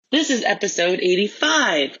This is episode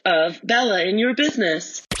 85 of Bella in Your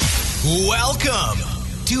Business. Welcome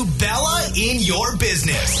to Bella in Your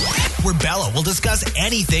Business, where Bella will discuss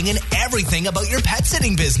anything and everything about your pet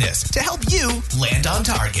sitting business to help you land on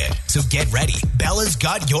target. So get ready. Bella's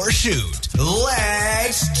got your shoot.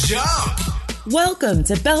 Let's jump. Welcome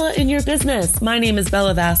to Bella in Your Business. My name is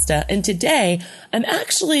Bella Vasta, and today I'm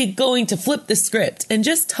actually going to flip the script and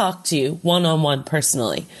just talk to you one-on-one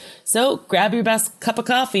personally. So grab your best cup of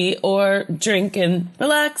coffee or drink and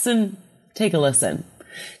relax and take a listen.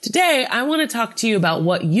 Today, I want to talk to you about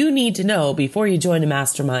what you need to know before you join a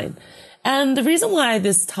mastermind. And the reason why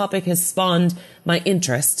this topic has spawned my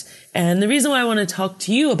interest and the reason why I want to talk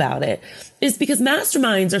to you about it is because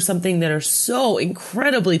masterminds are something that are so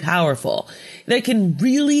incredibly powerful that can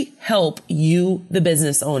really help you, the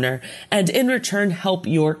business owner, and in return help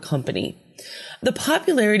your company. The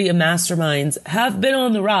popularity of masterminds have been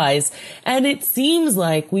on the rise, and it seems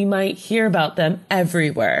like we might hear about them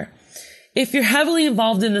everywhere. If you're heavily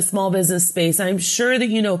involved in the small business space, I'm sure that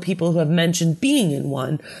you know people who have mentioned being in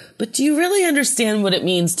one, but do you really understand what it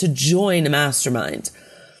means to join a mastermind?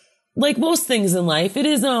 Like most things in life, it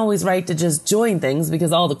isn't always right to just join things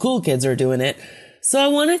because all the cool kids are doing it. So I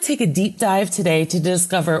want to take a deep dive today to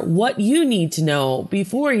discover what you need to know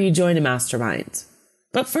before you join a mastermind.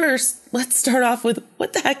 But first, let's start off with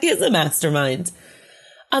what the heck is a mastermind?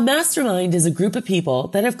 A mastermind is a group of people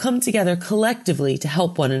that have come together collectively to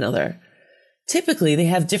help one another. Typically, they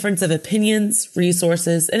have difference of opinions,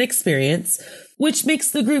 resources, and experience, which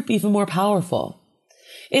makes the group even more powerful.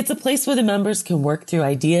 It's a place where the members can work through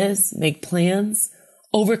ideas, make plans,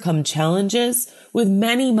 overcome challenges with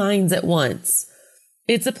many minds at once.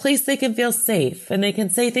 It's a place they can feel safe and they can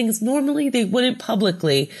say things normally they wouldn't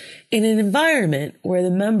publicly in an environment where the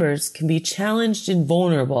members can be challenged and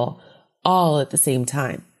vulnerable all at the same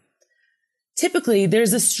time. Typically,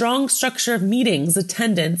 there's a strong structure of meetings,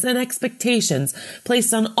 attendance, and expectations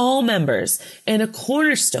placed on all members and a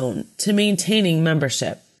cornerstone to maintaining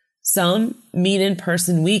membership. Some meet in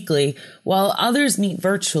person weekly, while others meet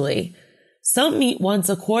virtually. Some meet once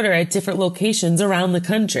a quarter at different locations around the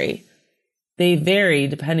country. They vary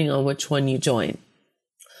depending on which one you join.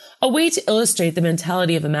 A way to illustrate the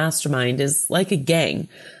mentality of a mastermind is like a gang.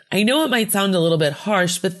 I know it might sound a little bit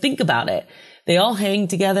harsh, but think about it. They all hang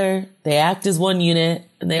together, they act as one unit,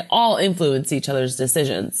 and they all influence each other's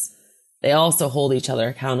decisions. They also hold each other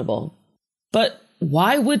accountable. But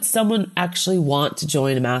why would someone actually want to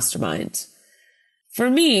join a mastermind?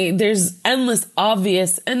 For me, there's endless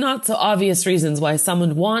obvious and not so obvious reasons why someone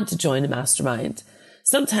would want to join a mastermind.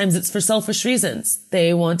 Sometimes it's for selfish reasons.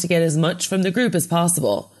 They want to get as much from the group as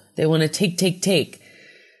possible. They want to take.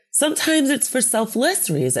 Sometimes it's for selfless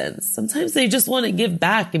reasons. Sometimes they just want to give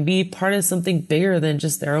back and be part of something bigger than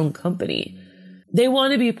just their own company. They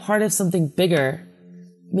want to be part of something bigger.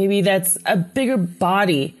 Maybe that's a bigger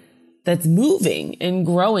body that's moving and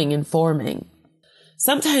growing and forming.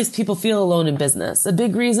 Sometimes people feel alone in business. A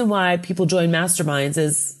big reason why people join masterminds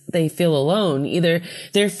is they feel alone. Either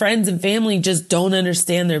their friends and family just don't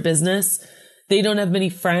understand their business. They don't have many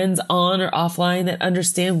friends on or offline that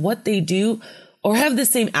understand what they do or have the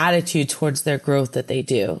same attitude towards their growth that they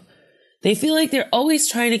do. They feel like they're always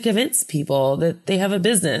trying to convince people that they have a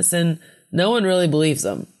business and no one really believes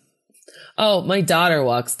them. Oh, my daughter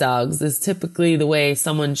walks dogs is typically the way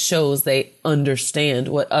someone shows they understand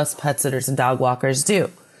what us pet sitters and dog walkers do.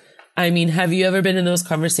 I mean, have you ever been in those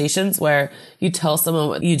conversations where you tell someone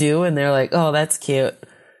what you do and they're like, oh, that's cute.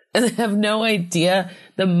 And they have no idea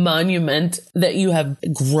the monument that you have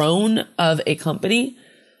grown of a company?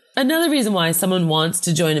 Another reason why someone wants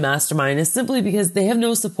to join a mastermind is simply because they have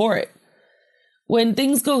no support. When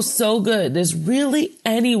things go so good, there's really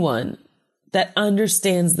anyone that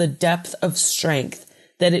understands the depth of strength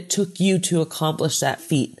that it took you to accomplish that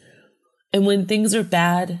feat. And when things are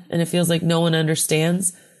bad and it feels like no one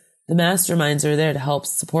understands, the masterminds are there to help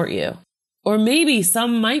support you. Or maybe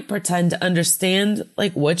some might pretend to understand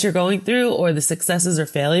like what you're going through or the successes or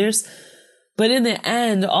failures. But in the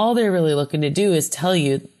end, all they're really looking to do is tell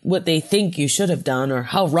you what they think you should have done or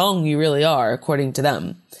how wrong you really are, according to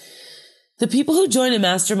them. The people who join a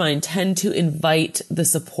mastermind tend to invite the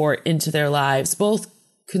support into their lives, both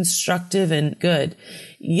constructive and good.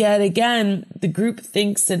 Yet again, the group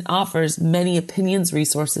thinks and offers many opinions,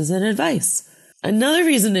 resources, and advice. Another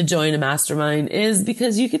reason to join a mastermind is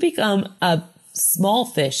because you could become a small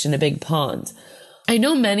fish in a big pond. I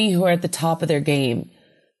know many who are at the top of their game,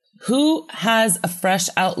 Who has a fresh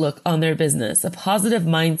outlook on their business, a positive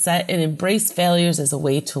mindset, and embrace failures as a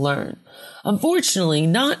way to learn? Unfortunately,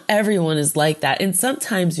 not everyone is like that. And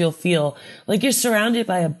sometimes you'll feel like you're surrounded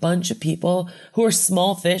by a bunch of people who are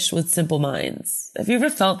small fish with simple minds. Have you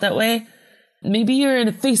ever felt that way? Maybe you're in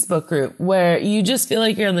a Facebook group where you just feel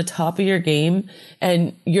like you're on the top of your game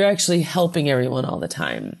and you're actually helping everyone all the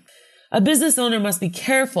time. A business owner must be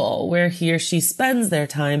careful where he or she spends their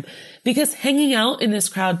time because hanging out in this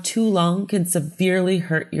crowd too long can severely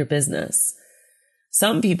hurt your business.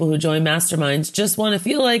 Some people who join masterminds just want to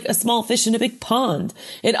feel like a small fish in a big pond.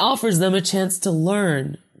 It offers them a chance to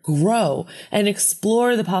learn, grow, and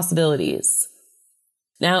explore the possibilities.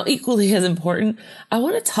 Now, equally as important, I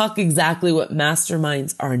want to talk exactly what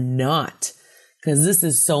masterminds are not, because this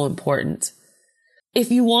is so important. If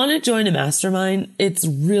you want to join a mastermind, it's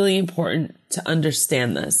really important to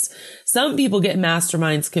understand this. Some people get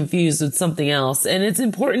masterminds confused with something else, and it's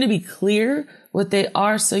important to be clear what they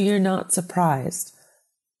are so you're not surprised.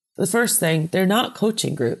 The first thing, they're not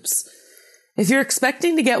coaching groups. If you're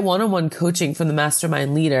expecting to get one-on-one coaching from the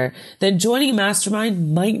mastermind leader, then joining a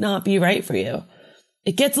mastermind might not be right for you.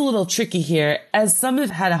 It gets a little tricky here, as some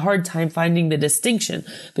have had a hard time finding the distinction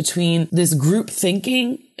between this group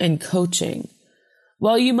thinking and coaching.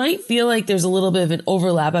 While you might feel like there's a little bit of an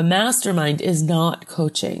overlap, a mastermind is not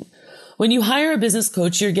coaching. When you hire a business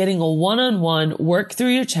coach, you're getting a one-on-one work through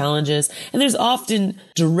your challenges, and there's often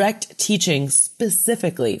direct teaching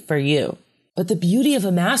specifically for you. But the beauty of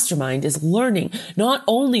a mastermind is learning not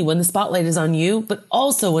only when the spotlight is on you, but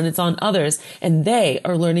also when it's on others, and they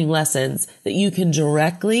are learning lessons that you can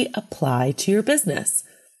directly apply to your business.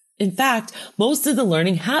 In fact, most of the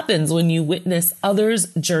learning happens when you witness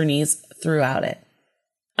others' journeys throughout it.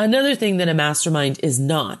 Another thing that a mastermind is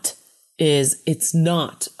it's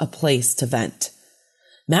not a place to vent.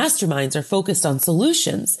 Masterminds are focused on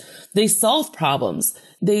solutions. They solve problems.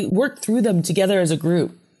 They work through them together as a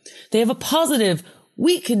group. They have a positive,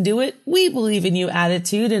 we can do it, we believe in you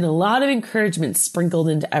attitude, and a lot of encouragement sprinkled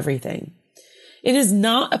into everything. It is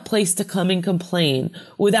not a place to come and complain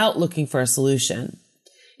without looking for a solution.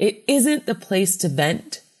 It isn't the place to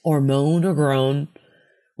vent or moan or groan.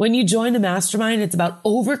 When you join a mastermind, it's about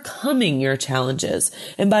overcoming your challenges.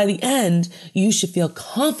 And by the end, you should feel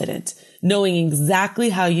confident knowing exactly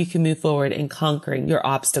how you can move forward in conquering your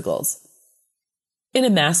obstacles. In a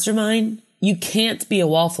mastermind, you can't be a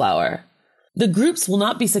wallflower. The groups will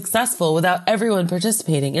not be successful without everyone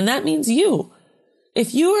participating, and that means you.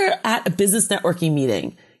 If you are at a business networking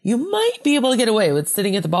meeting, you might be able to get away with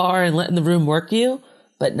sitting at the bar and letting the room work you,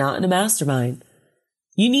 but not in a mastermind.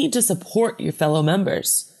 You need to support your fellow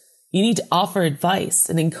members. You need to offer advice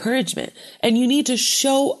and encouragement, and you need to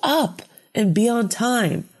show up and be on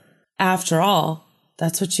time. After all,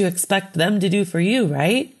 that's what you expect them to do for you,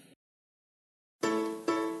 right?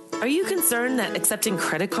 Are you concerned that accepting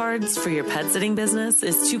credit cards for your pet sitting business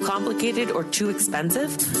is too complicated or too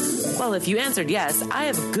expensive? Well, if you answered yes, I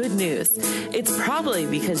have good news. It's probably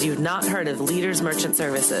because you've not heard of Leaders Merchant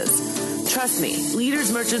Services. Trust me,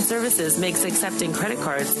 Leaders Merchant Services makes accepting credit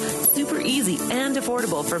cards super easy and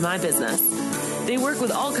affordable for my business. They work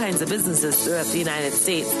with all kinds of businesses throughout the United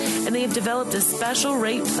States, and they have developed a special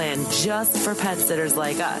rate plan just for pet sitters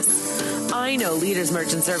like us. I know Leaders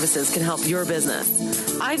Merchant Services can help your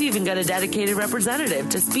business. I've even got a dedicated representative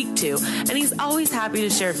to speak to, and he's always happy to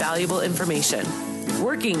share valuable information.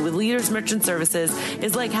 Working with Leaders Merchant Services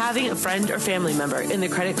is like having a friend or family member in the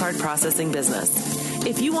credit card processing business.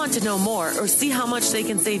 If you want to know more or see how much they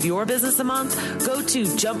can save your business a month, go to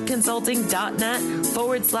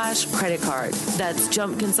jumpconsulting.net/credit card. That's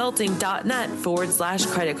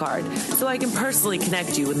jumpconsulting.net/credit card, so I can personally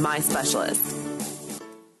connect you with my specialist.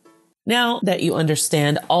 Now that you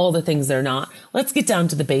understand all the things they're not, let's get down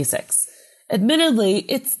to the basics. Admittedly,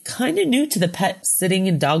 it's kind of new to the pet sitting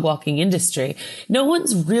and dog walking industry. No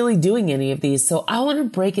one's really doing any of these, so I want to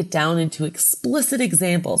break it down into explicit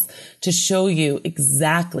examples to show you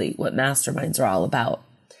exactly what masterminds are all about.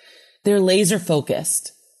 They're laser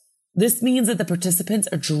focused. This means that the participants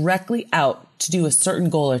are directly out to do a certain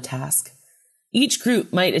goal or task. Each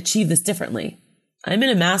group might achieve this differently. I'm in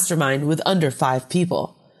a mastermind with under 5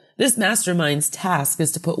 people. This mastermind's task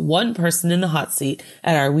is to put one person in the hot seat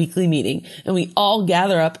at our weekly meeting, and we all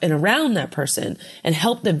gather up and around that person and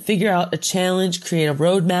help them figure out a challenge, create a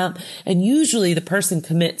roadmap, and usually the person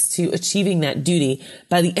commits to achieving that duty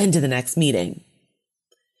by the end of the next meeting.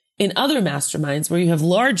 In other masterminds where you have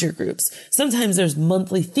larger groups, sometimes there's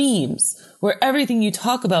monthly themes where everything you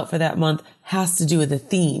talk about for that month has to do with a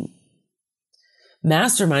theme.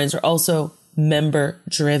 Masterminds are also member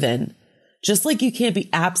driven. Just like you can't be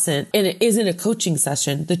absent and it isn't a coaching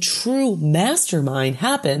session, the true mastermind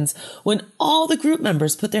happens when all the group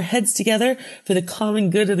members put their heads together for the common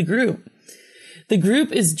good of the group. The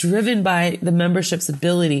group is driven by the membership's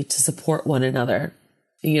ability to support one another.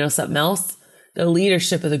 And you know something else? The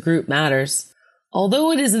leadership of the group matters.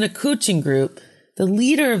 Although it isn't a coaching group, the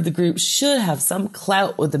leader of the group should have some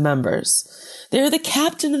clout with the members. They're the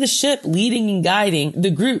captain of the ship, leading and guiding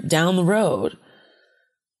the group down the road.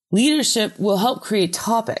 Leadership will help create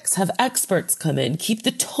topics, have experts come in, keep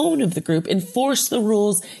the tone of the group, enforce the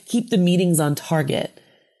rules, keep the meetings on target.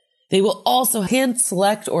 They will also hand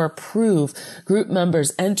select or approve group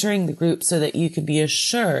members entering the group so that you can be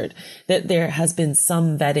assured that there has been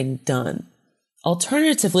some vetting done.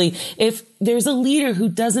 Alternatively, if there's a leader who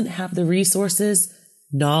doesn't have the resources,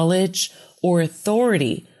 knowledge, or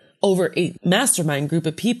authority over a mastermind group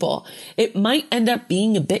of people, it might end up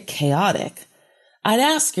being a bit chaotic. I'd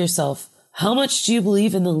ask yourself, how much do you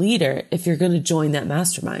believe in the leader if you're going to join that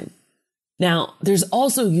mastermind? Now, there's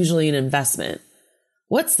also usually an investment.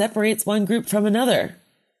 What separates one group from another?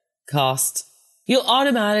 Cost. You'll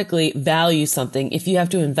automatically value something if you have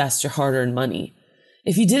to invest your hard-earned money.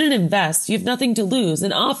 If you didn't invest, you have nothing to lose,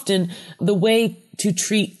 and often the way to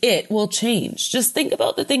treat it will change. Just think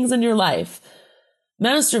about the things in your life.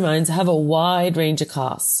 Masterminds have a wide range of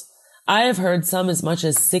costs. I have heard some as much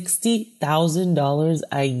as $60,000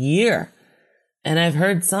 a year, and I've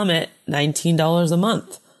heard some at $19 a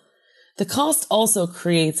month. The cost also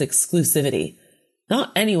creates exclusivity.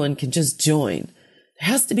 Not anyone can just join. There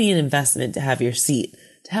has to be an investment to have your seat,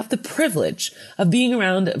 to have the privilege of being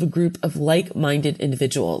around a group of like-minded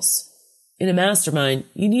individuals. In a mastermind,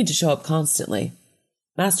 you need to show up constantly.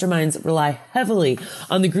 Masterminds rely heavily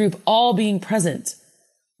on the group all being present.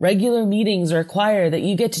 Regular meetings require that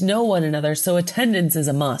you get to know one another, so attendance is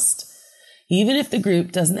a must. Even if the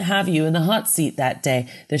group doesn't have you in the hot seat that day,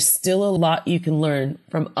 there's still a lot you can learn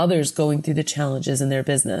from others going through the challenges in their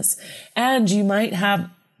business. And you might have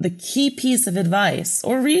the key piece of advice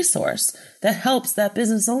or resource that helps that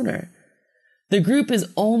business owner. The group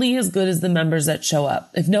is only as good as the members that show up.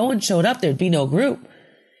 If no one showed up, there'd be no group.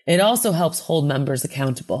 It also helps hold members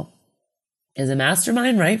accountable. Is a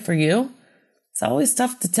mastermind right for you? It's always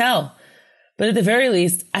tough to tell. But at the very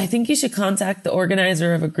least, I think you should contact the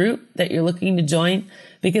organizer of a group that you're looking to join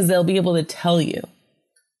because they'll be able to tell you.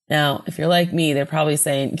 Now, if you're like me, they're probably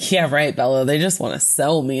saying, yeah, right, Bella, they just want to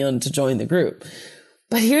sell me on to join the group.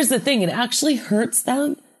 But here's the thing, it actually hurts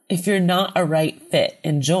them if you're not a right fit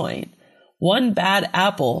and join. One bad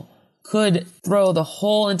apple could throw the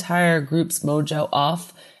whole entire group's mojo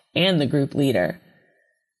off and the group leader.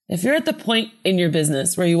 If you're at the point in your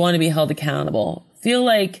business where you want to be held accountable, feel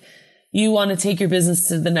like you want to take your business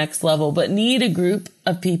to the next level, but need a group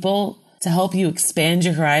of people to help you expand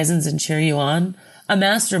your horizons and cheer you on, a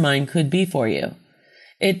mastermind could be for you.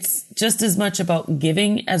 It's just as much about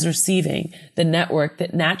giving as receiving. The network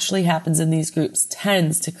that naturally happens in these groups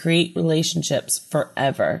tends to create relationships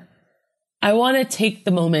forever. I want to take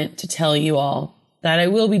the moment to tell you all that I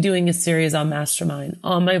will be doing a series on Mastermind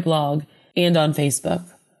on my blog and on Facebook.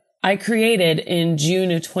 I created in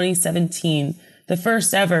June of 2017 the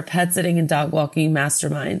first ever pet sitting and dog walking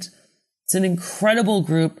mastermind. It's an incredible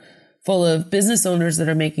group full of business owners that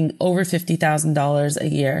are making over $50,000 a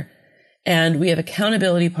year. And we have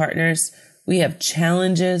accountability partners. We have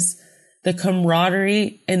challenges. The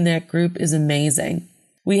camaraderie in that group is amazing.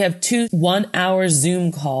 We have 2 1-hour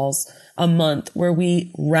Zoom calls a month where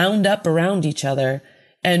we round up around each other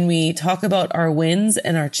and we talk about our wins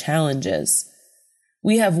and our challenges.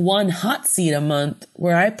 We have 1 hot seat a month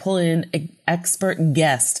where I pull in an expert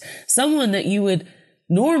guest, someone that you would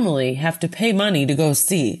normally have to pay money to go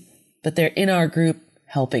see, but they're in our group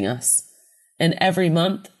helping us. And every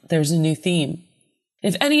month there's a new theme.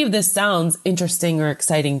 If any of this sounds interesting or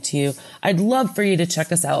exciting to you, I'd love for you to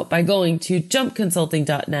check us out by going to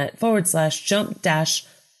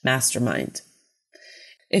jumpconsulting.net/jump-mastermind.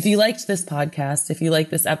 If you liked this podcast, if you liked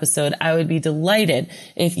this episode, I would be delighted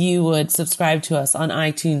if you would subscribe to us on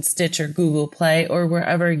iTunes, Stitcher, Google Play, or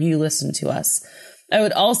wherever you listen to us. I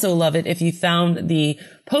would also love it if you found the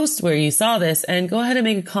post where you saw this and go ahead and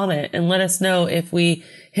make a comment and let us know if we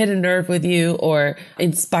hit a nerve with you or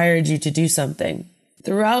inspired you to do something.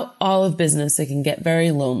 Throughout all of business, it can get very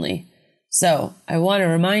lonely. So I want to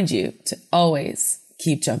remind you to always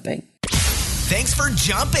keep jumping. Thanks for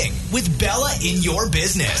jumping with Bella in your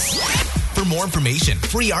business. For more information,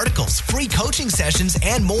 free articles, free coaching sessions,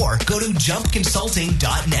 and more, go to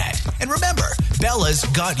jumpconsulting.net. And remember, Bella's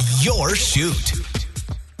got your shoot.